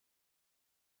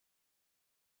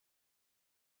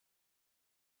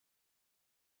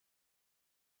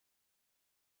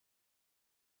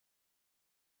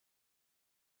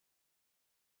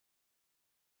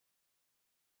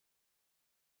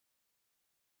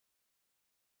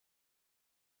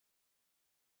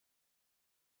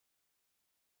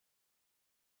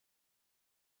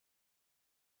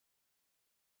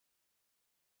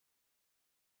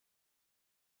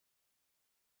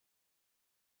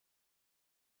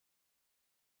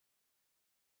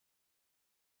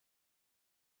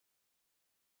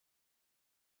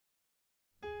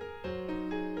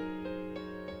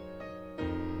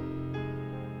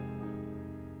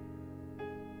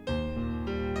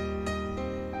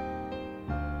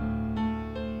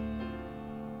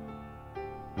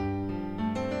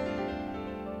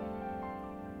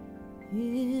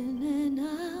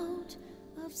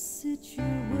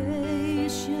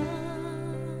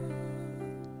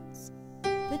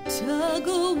tug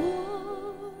of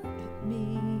war at me.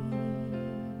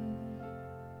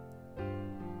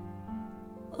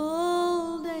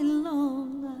 All day long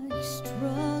I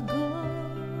struggle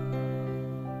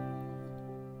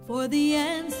for the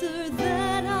answer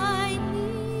that I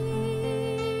need,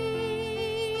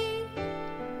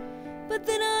 but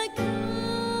then I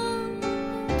come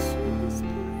to His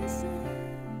presence,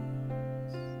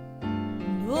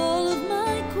 and all of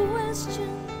my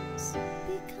questions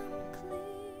become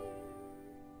clear.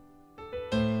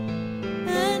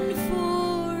 And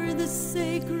for the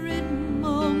sacred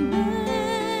moment,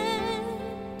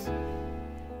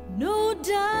 no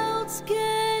doubts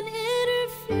can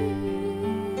interfere.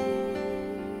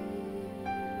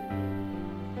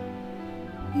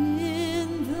 In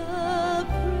the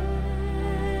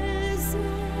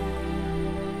presence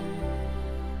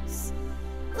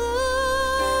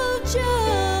of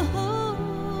Jehovah,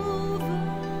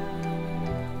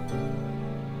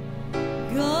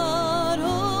 God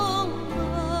Almighty,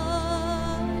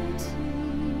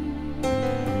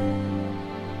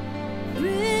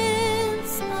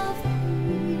 Prince of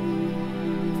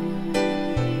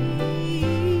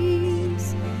Peace,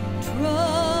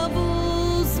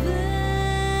 troubles vanish,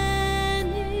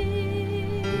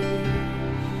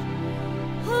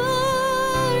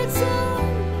 hearts are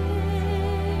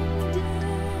mended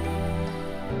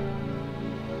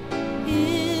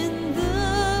in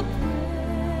the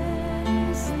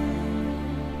presence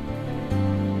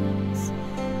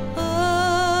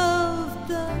of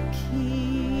the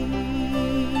King.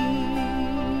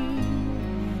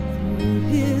 Through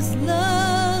His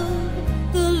love,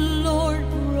 the Lord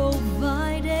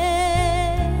provided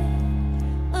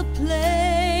a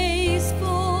place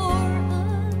for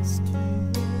us to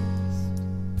rest,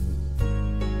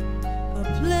 a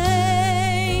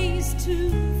place to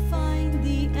find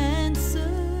the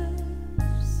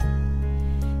answers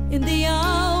in the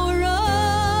hour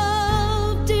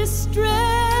of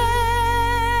distress.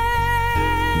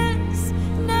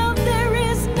 Now there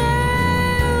is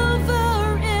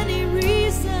never any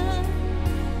reason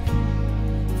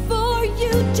for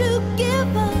you to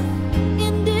give up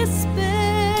in despair.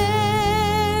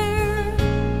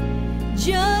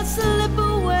 Just slip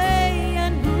away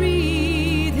and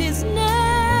breathe His name,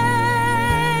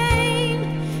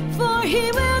 for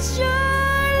He will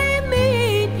surely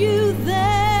meet you there.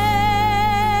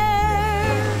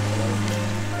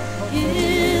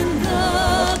 In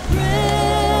the presence.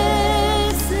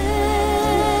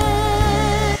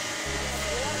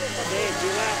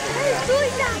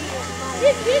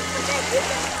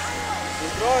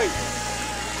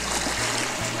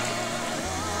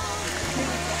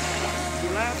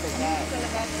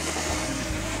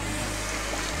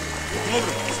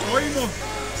 Dobro, stojimo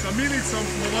sa Milicom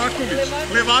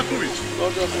Levaković.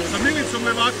 Sa Milicom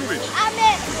Levaković.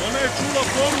 Ona je čula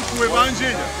poruku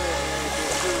Evanđelja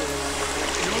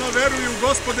i ona veruje u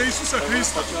Gospoda Isusa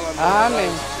Hrista.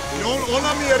 Amen. I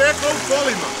ona mi je rekla u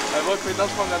kolima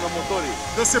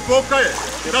da se pokaje,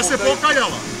 da se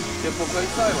pokajala.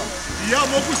 I ja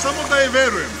mogu samo da je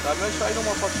verujem.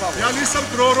 Ja nisam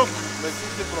prorok,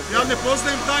 ja ne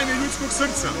poznajem tajne ljudskog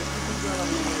srca,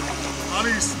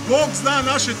 ali Bog zna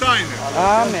naše tajne.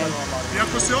 Amen. I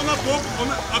ako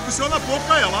se ona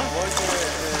pokajala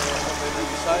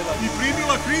i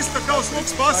primila Hrista kao svog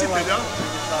spasitelja,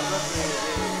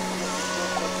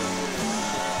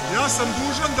 ja sam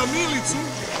dužan da Milicu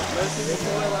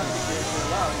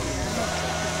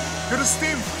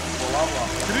krstim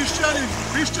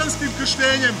hrišćanskim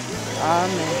krštenjem.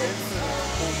 Amen.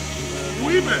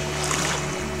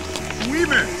 U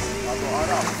ime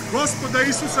Gospoda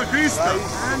Isusa Hrista,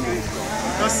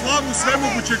 na slavu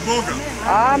svemogućeg Boga.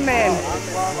 Amen.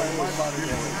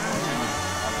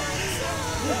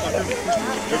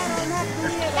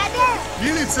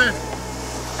 Milice,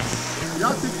 ja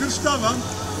te krštavam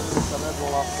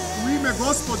u ime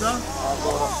Gospoda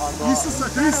Isusa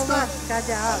Hrista,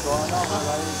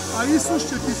 a Isus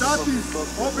će ti dati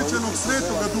obećanog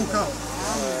Svetoga Duha.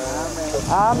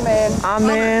 Amen.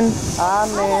 Amen.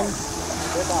 Amen.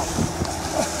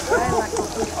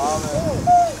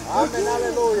 Amen,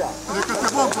 aleluja. Neka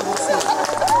te Bog blagoslovi.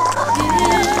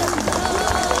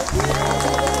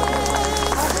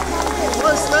 Ko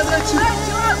je sledeći?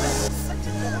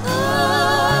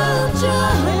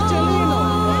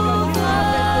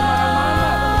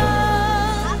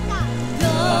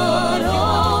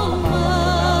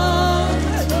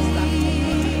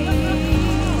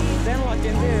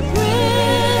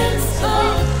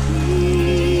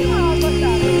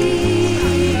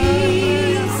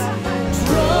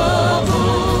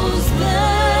 Troubles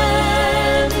there.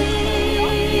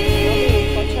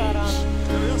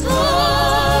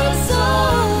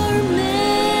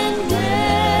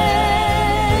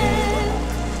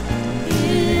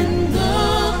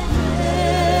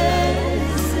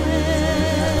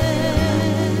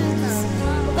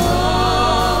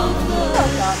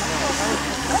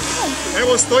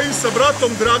 Evo stojim sa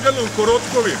bratom Draganom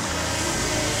Korotkovim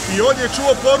i on je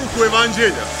čuo poruku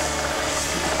Evanđelja.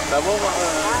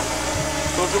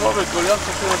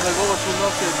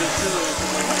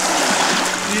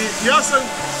 I ja sam,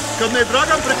 kad me je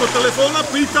Dragan preko telefona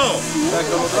pitao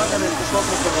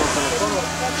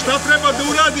šta treba da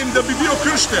uradim da bi bio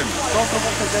kršten,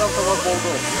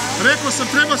 rekao sam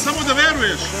treba samo da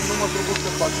veruješ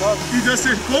i da se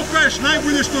pokaješ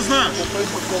najbolje što znaš.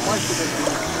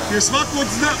 Jer svako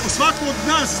od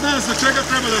nas zna za čega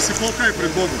treba da se pokaje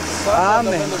pred Bogom.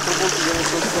 Amen.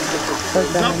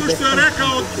 Zato što je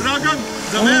rekao Dragan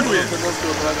da veruje.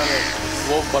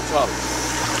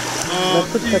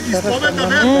 I ispoveda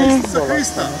veru Isusa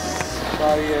Hrista.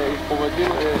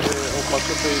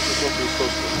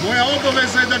 Moja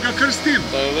obaveza je da ga krstim.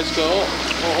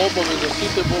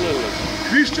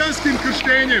 Hrišćanskim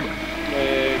krštenjem.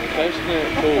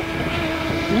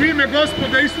 U ime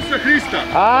Gospoda Isusa Hrista.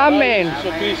 Amen.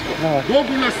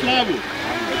 Bogu na slavu.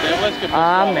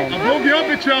 Amen. A Bog je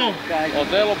obećao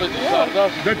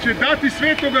da će dati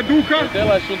Svetoga Duha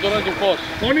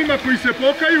onima koji se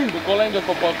pokaju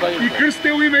i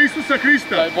krste u ime Isusa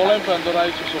Hrista.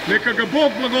 Neka ga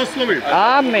Bog blagoslovi.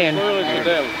 Amen.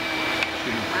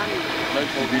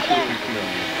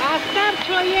 A star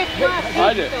čovjek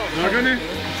Ajde. Dragane,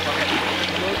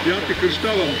 ja te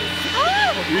krštavam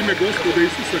u ime Gospoda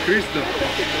Isusa Hrista.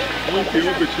 On ti je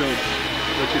obećao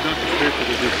da će dati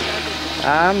Svetoga Duha.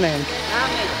 Amen.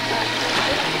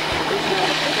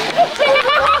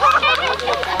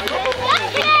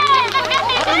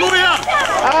 Aleluja!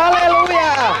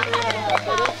 Aleluja!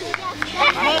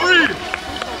 Glory!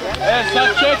 Sad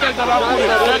čekaj da napunim,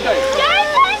 čekaj!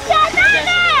 Čekaj sad,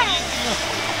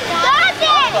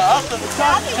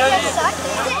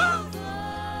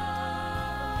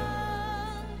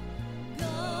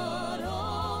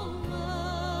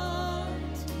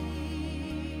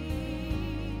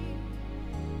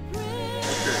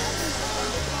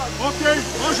 Okej,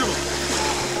 možemo.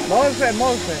 Može.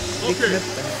 Okej.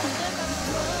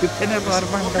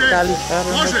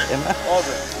 Može.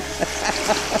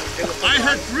 I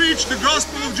had preached the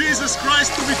gospel of Jesus Christ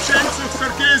to Vincenzo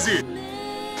Sarkezi,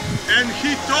 and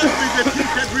he told me that he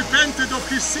had repented of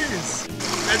his sins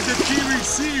and that he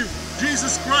received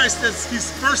Jesus Christ as his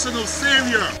personal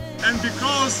savior. And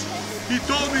because he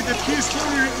told me that he is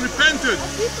fully repented,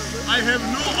 I have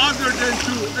no other than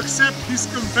to accept his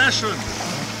confession.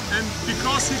 And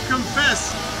because he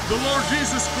confessed the Lord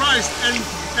Jesus Christ and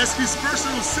as his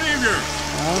personal savior,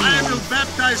 I will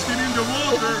baptize him in the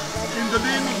water in the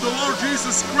name of the Lord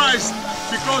Jesus Christ,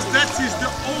 because that is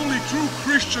the only true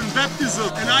Christian baptism,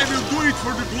 and I will do it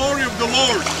for the glory of the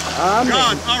Lord,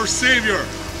 God, our Savior.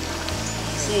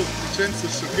 So, Vincenzo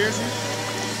Sarkezi,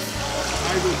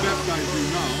 I will baptize you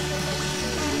now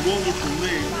in the wonderful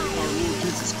name of our Lord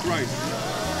Jesus Christ,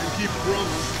 and he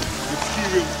promised that he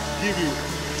will give you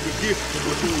the gift of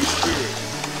the Holy Spirit.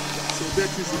 So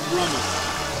that is a promise.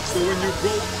 So when you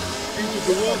go into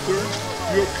the water,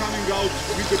 you're coming out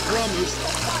with the promise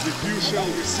that you shall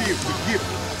receive the gift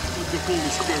of the Holy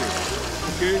Spirit.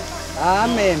 Okay?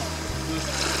 Amen.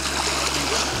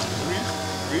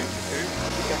 Read.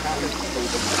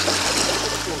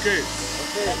 Okay.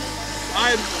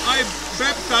 I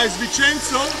baptize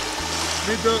Vincenzo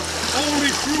with the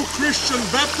only true Christian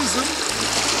baptism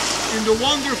in the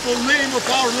wonderful name of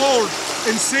our Lord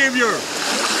and Savior,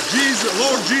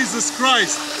 Lord Jesus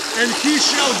Christ, and he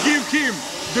shall give him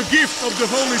the gift of the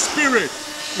Holy Spirit.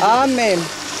 Amen.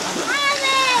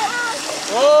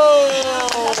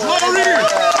 Oh! Glory!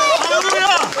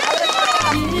 Hallelujah!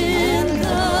 in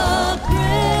the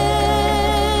presence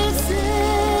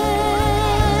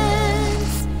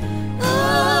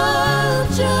of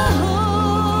Jehovah,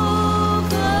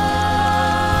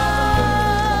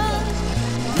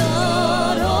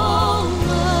 God Almighty,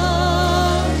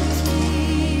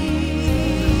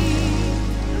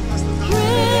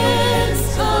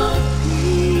 Prince of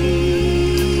Peace,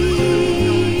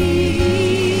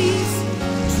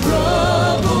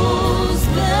 troubles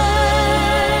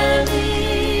vanish,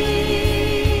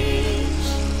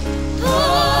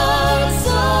 hearts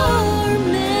are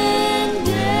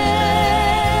mended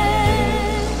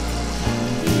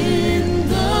in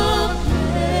the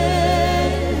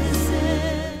presence.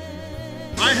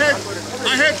 I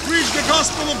had preached the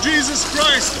gospel of Jesus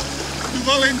Christ to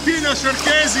Valentina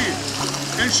Sarkezi,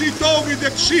 and she told me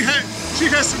that she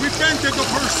has repented of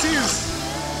her sins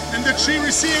and that she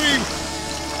receiving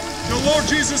the Lord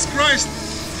Jesus Christ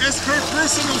as her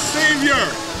personal Savior.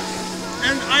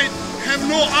 And I have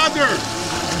no other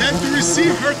than to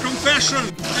receive her confession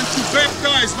and to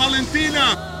baptize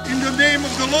Valentina in the name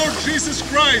of the Lord Jesus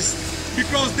Christ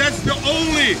because that's the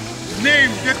only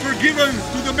name that were given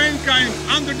to the mankind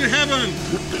under the heaven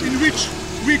in which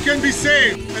we can be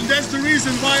saved. And that's the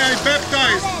reason why I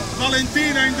baptized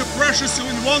Valentina in the precious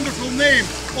and wonderful name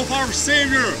of our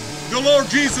Savior, the Lord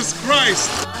Jesus Christ.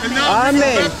 And now we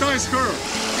will baptize her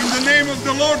in the name of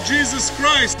the Lord Jesus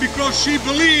Christ because she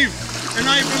believed, and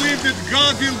I believe that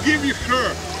God will give her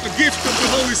a gift of the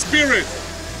Holy Spirit.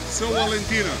 So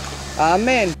Valentina,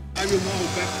 Amen. I will now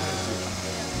baptize you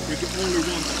with the only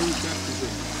one true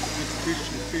baptism that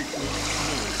Christian faith will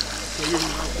know. So you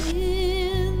will have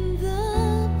In the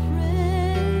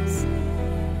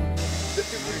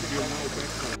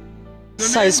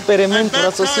Sa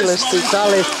experimentul sosilește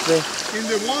taleste.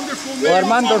 O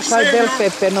Armando Șadel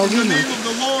pe penovini.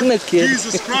 Năchier.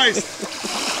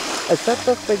 Așa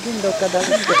tot pe gândă cada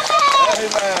lună.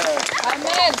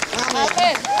 Amen.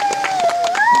 Amen.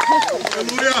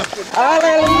 Aleluia!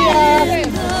 Aleluia!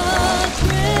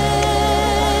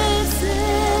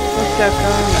 Ăștia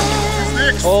ca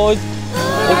o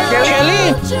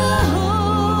Chelin!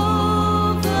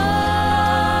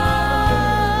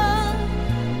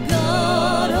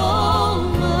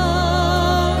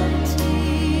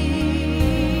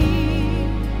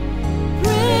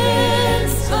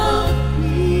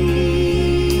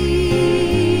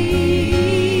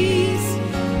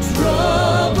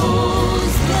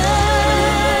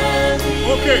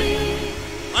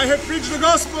 I have preached the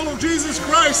gospel of Jesus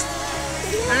Christ,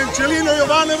 and Celino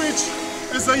Jovanovic,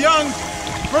 as a young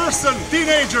person,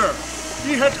 teenager,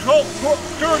 he had heard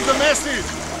the message,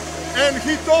 and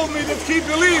he told me that he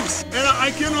believes, and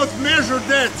I cannot measure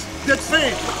that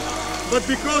faith. But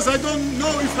because I don't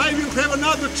know if I will have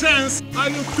another chance, I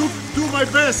will do my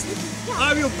best.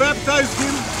 I will baptize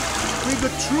him with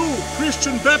the true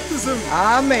Christian baptism.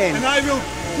 Amen. And I will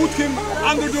put him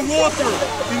under the water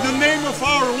in the name of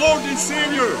our Lord and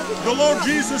Savior, the Lord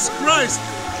Jesus Christ.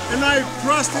 And I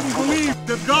trust and believe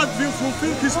that God will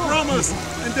fulfill His promise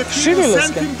and that He will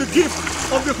send him the gift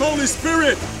of the Holy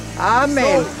Spirit.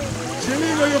 Amen. So,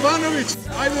 Celino Jovanovic,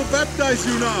 I will baptize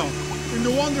you now in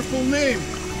the wonderful name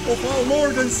of our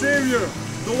Lord and Savior,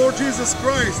 the Lord Jesus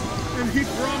Christ. And He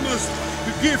promised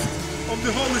the gift of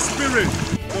the Holy Spirit.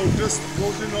 So just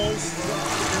close your nose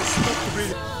and stop the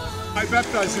breathing. I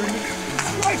baptize you.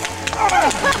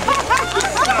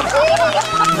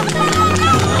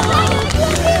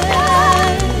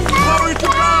 Glory to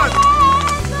God!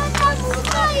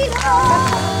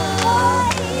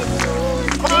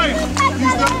 5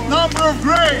 is the number of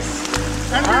grace.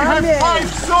 And we have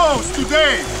 5 souls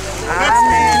today. That's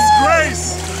His grace.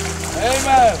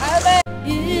 Amen. Amen.